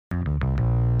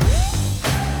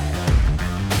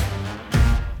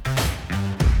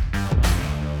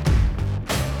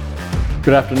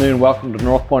Good afternoon. Welcome to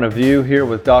North Point of View here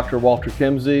with Dr. Walter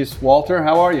Kimses. Walter,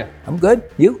 how are you? I'm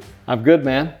good. You? I'm good,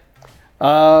 man.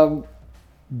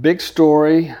 Big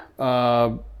story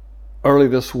early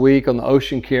this week on the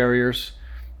ocean carriers,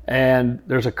 and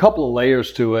there's a couple of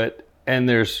layers to it, and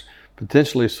there's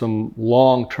potentially some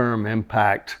long-term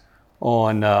impact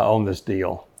on this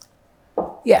deal.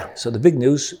 Yeah. So the big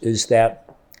news is that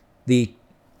the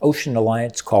ocean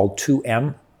alliance called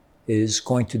 2M is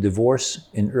going to divorce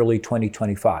in early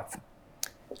 2025.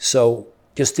 So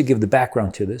just to give the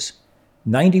background to this,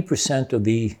 90% of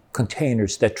the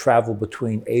containers that travel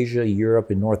between Asia, Europe,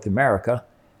 and North America,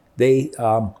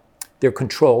 they're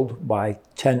controlled by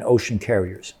 10 ocean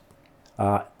carriers.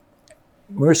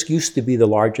 Maersk used to be the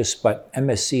largest, but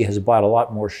MSC has bought a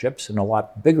lot more ships and a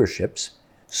lot bigger ships.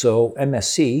 So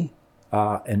MSC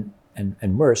and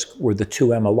Maersk were the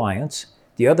 2M alliance.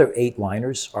 The other 8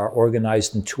 liners are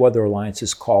organized in 2 other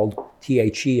alliances called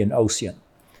THE and Ocean.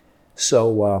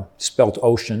 So spelled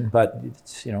ocean, but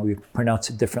it's, we pronounce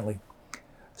it differently.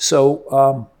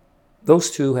 So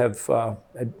those 2 have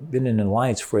been in an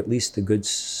alliance for at least a good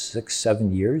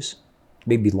 6-7 years,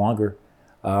 maybe longer,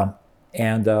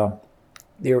 and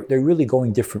they're really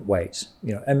going different ways.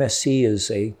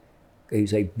 MSC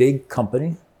is a big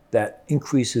company that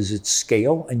increases its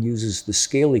scale and uses the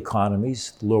scale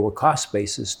economies, the lower cost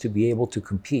basis, to be able to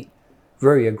compete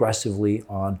very aggressively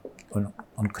on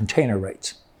container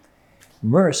rates.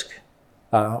 Maersk,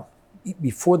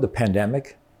 before the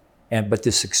pandemic, but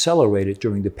this accelerated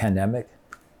during the pandemic,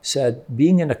 said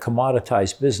being in a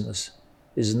commoditized business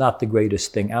is not the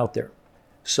greatest thing out there.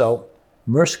 So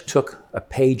Maersk took a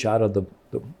page out of the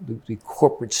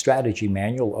corporate strategy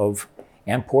manual of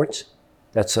Amports.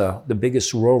 That's the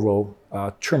biggest ro-ro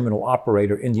terminal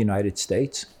operator in the United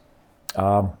States.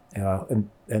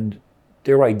 And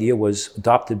their idea was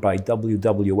adopted by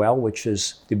WWL, which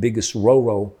is the biggest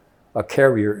ro-ro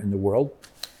carrier in the world.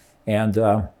 And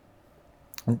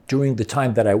during the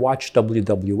time that I watched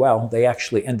WWL, they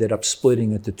actually ended up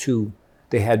splitting into 2.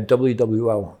 They had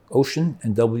WWL Ocean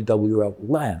and WWL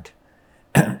Land.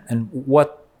 And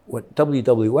what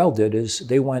WWL did is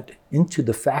they went into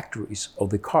the factories of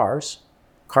the car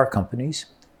companies,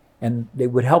 and they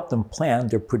would help them plan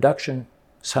their production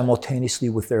simultaneously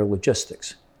with their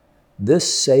logistics.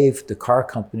 This saved the car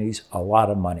companies a lot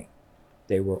of money.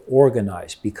 They were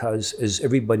organized because, as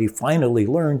everybody finally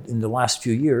learned in the last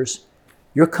few years,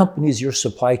 your company is your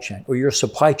supply chain, or your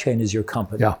supply chain is your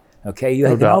company. Yeah. Okay, you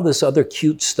have all this other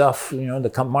cute stuff,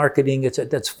 the marketing,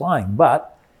 that's fine,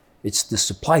 but it's the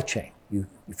supply chain.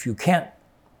 If you can't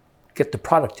get the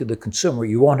product to the consumer,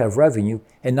 you won't have revenue,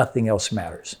 and nothing else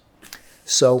matters.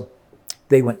 So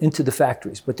they went into the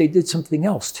factories, but they did something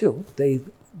else too. They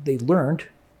learned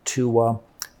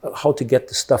how to get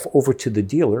the stuff over to the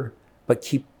dealer, but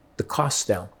keep the costs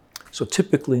down. So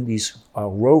typically in these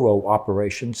ro-ro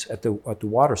operations at the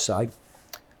water side,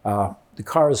 the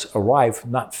cars arrive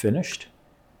not finished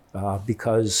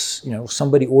because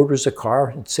somebody orders a car,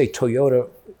 and say Toyota,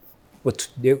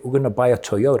 we're going to buy a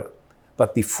Toyota.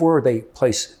 But before they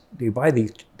buy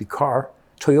the car,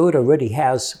 Toyota already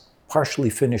has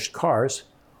partially finished cars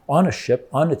on a ship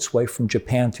on its way from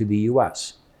Japan to the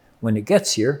US. When it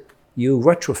gets here, you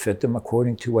retrofit them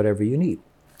according to whatever you need.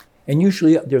 And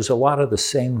usually there's a lot of the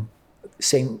same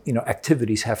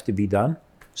activities have to be done.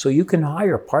 So you can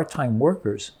hire part-time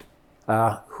workers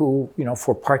who,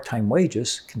 for part-time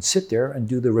wages, can sit there and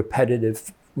do the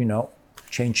repetitive,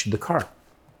 change to the car.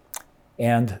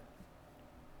 And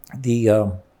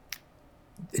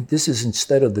this is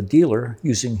instead of the dealer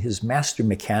using his master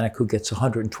mechanic who gets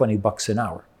 $120 an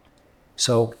hour.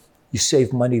 So you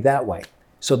save money that way.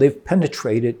 So they've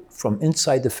penetrated from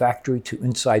inside the factory to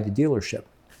inside the dealership.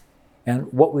 And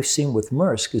what we've seen with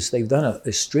Maersk is they've done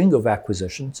a string of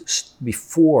acquisitions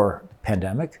before the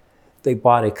pandemic. They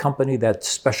bought a company that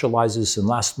specializes in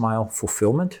last mile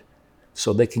fulfillment,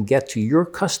 so they can get to your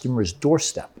customer's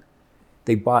doorstep.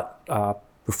 They bought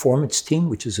Performance Team,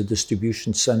 which is a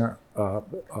distribution center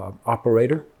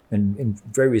operator in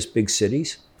various big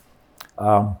cities.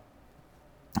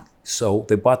 So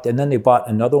they bought, and then they bought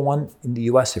another one in the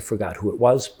US. I forgot who it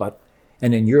was,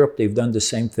 and in Europe they've done the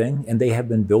same thing, and they have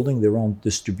been building their own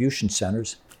distribution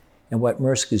centers. And what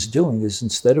Maersk is doing is,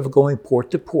 instead of going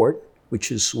port to port,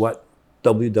 which is what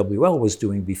WWL was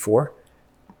doing before,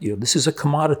 this is a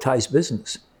commoditized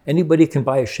business. Anybody can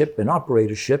buy a ship and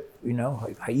operate a ship.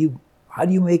 How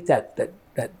do you make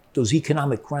those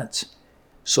economic rents?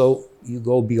 So you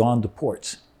go beyond the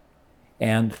ports,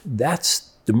 and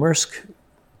that's the Maersk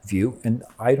view. And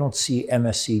I don't see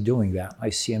MSC doing that.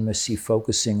 I see MSC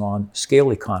focusing on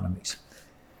scale economies.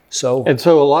 So And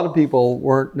so a lot of people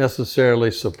weren't necessarily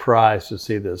surprised to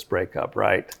see this breakup,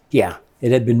 right? yeah,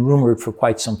 it had been rumored for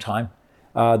quite some time.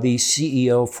 The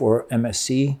CEO for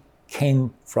MSC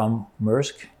came from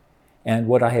Maersk, and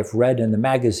what I have read in the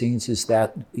magazines is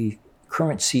that the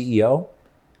current CEO,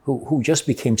 who just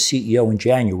became CEO in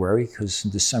January, because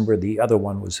in December the other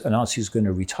one was announced he was going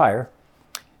to retire,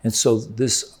 and so the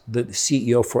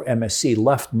CEO for MSC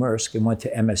left Maersk and went to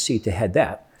MSC to head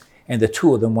that. And the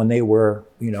two of them, when they were,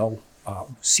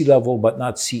 C-level but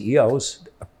not CEOs,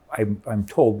 I'm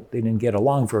told they didn't get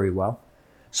along very well.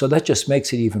 So that just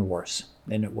makes it even worse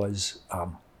than it was.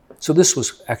 So this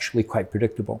was actually quite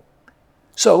predictable.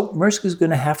 So Maersk is going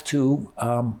to have to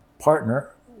partner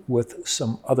with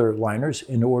some other liners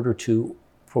in order to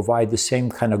provide the same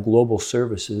kind of global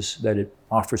services that it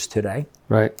offers today.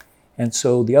 Right. And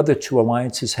so the other two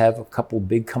alliances have a couple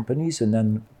big companies and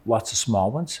then lots of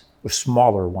small ones, or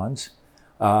smaller ones.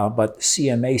 But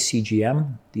CMA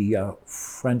CGM, the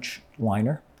French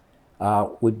liner,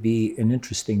 would be an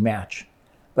interesting match.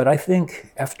 But I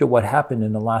think after what happened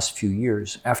in the last few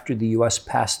years, after the U.S.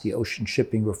 passed the Ocean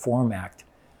Shipping Reform Act,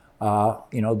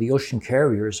 the ocean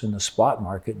carriers in the spot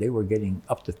market, they were getting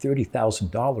up to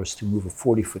 $30,000 to move a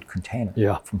 40-foot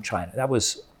container from China. That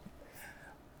was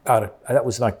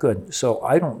not good. So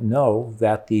I don't know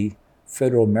that the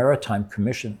Federal Maritime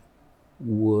Commission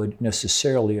would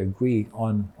necessarily agree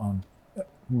on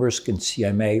Maersk and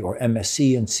CMA or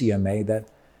MSC and CMA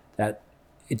that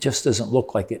it just doesn't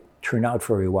look like it turned out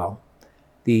very well.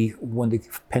 When the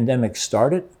pandemic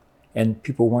started and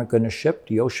people weren't going to ship,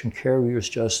 the ocean carriers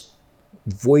just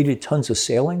voided tons of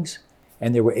sailings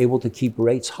and they were able to keep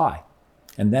rates high.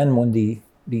 And then when the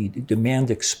demand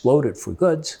exploded for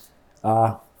goods,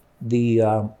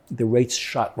 the rates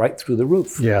shot right through the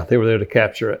roof. Yeah, they were there to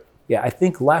capture it. Yeah, I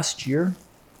think last year,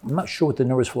 I'm not sure what the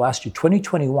numbers for last year,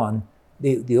 2021,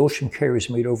 the ocean carriers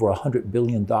made over $100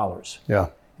 billion. Yeah.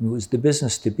 And it was the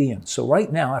business to be in. So right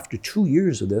now, after 2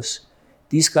 years of this,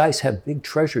 these guys have big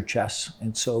treasure chests.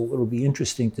 And so it'll be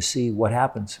interesting to see what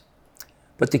happens.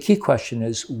 But the key question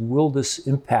is, will this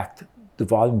impact the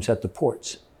volumes at the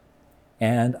ports?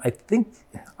 And I think,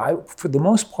 for the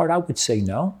most part, I would say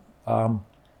no.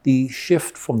 The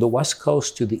shift from the West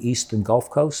Coast to the East and Gulf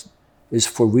Coast is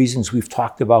for reasons we've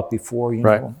talked about before.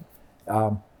 Right.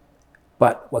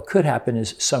 But what could happen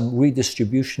is some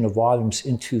redistribution of volumes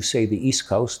into, say, the East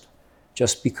Coast,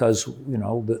 just because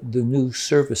the new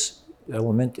service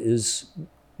element is,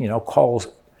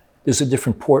 there's a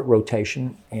different port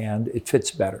rotation and it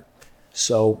fits better.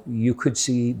 So you could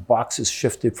see boxes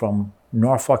shifted from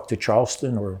Norfolk to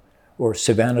Charleston or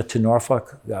Savannah to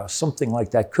Norfolk. Something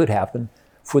like that could happen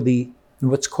for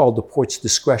what's called the port's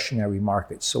discretionary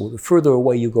market. So the further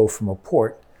away you go from a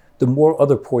port, the more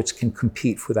other ports can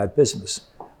compete for that business.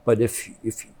 But if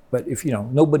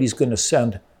nobody's going to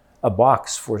send a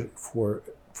box for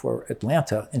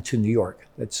Atlanta into New York,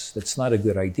 that's not a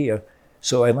good idea.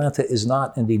 So Atlanta is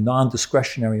not in the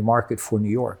non-discretionary market for New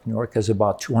York. New York has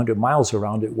about 200 miles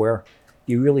around it where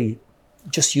you really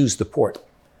just use the port.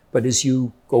 But as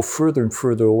you go further and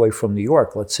further away from New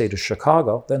York, let's say to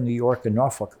Chicago, then New York and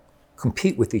Norfolk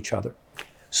compete with each other.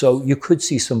 So you could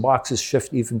see some boxes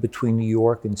shift even between New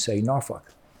York and, say,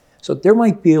 Norfolk. So there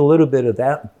might be a little bit of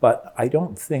that, but I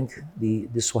don't think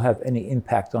this will have any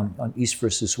impact on East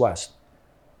versus West.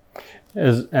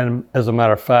 As a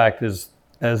matter of fact, as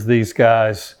these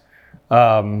guys,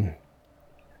 are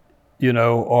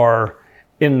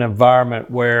in an environment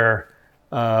where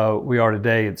we are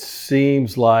today, it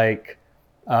seems like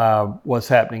what's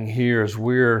happening here is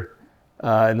we're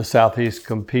in the Southeast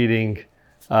competing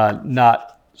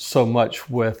not so much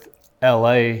with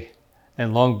LA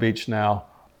and Long Beach now,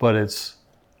 but it's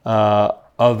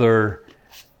other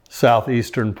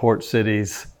southeastern port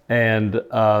cities and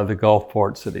the Gulf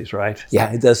port cities, right?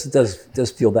 Yeah, it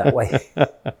does feel that way.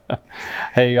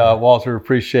 Hey, Walter,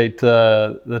 appreciate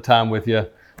the time with you.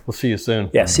 We'll see you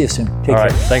soon. Yeah, see you soon. Take All care.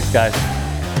 right, thanks, guys.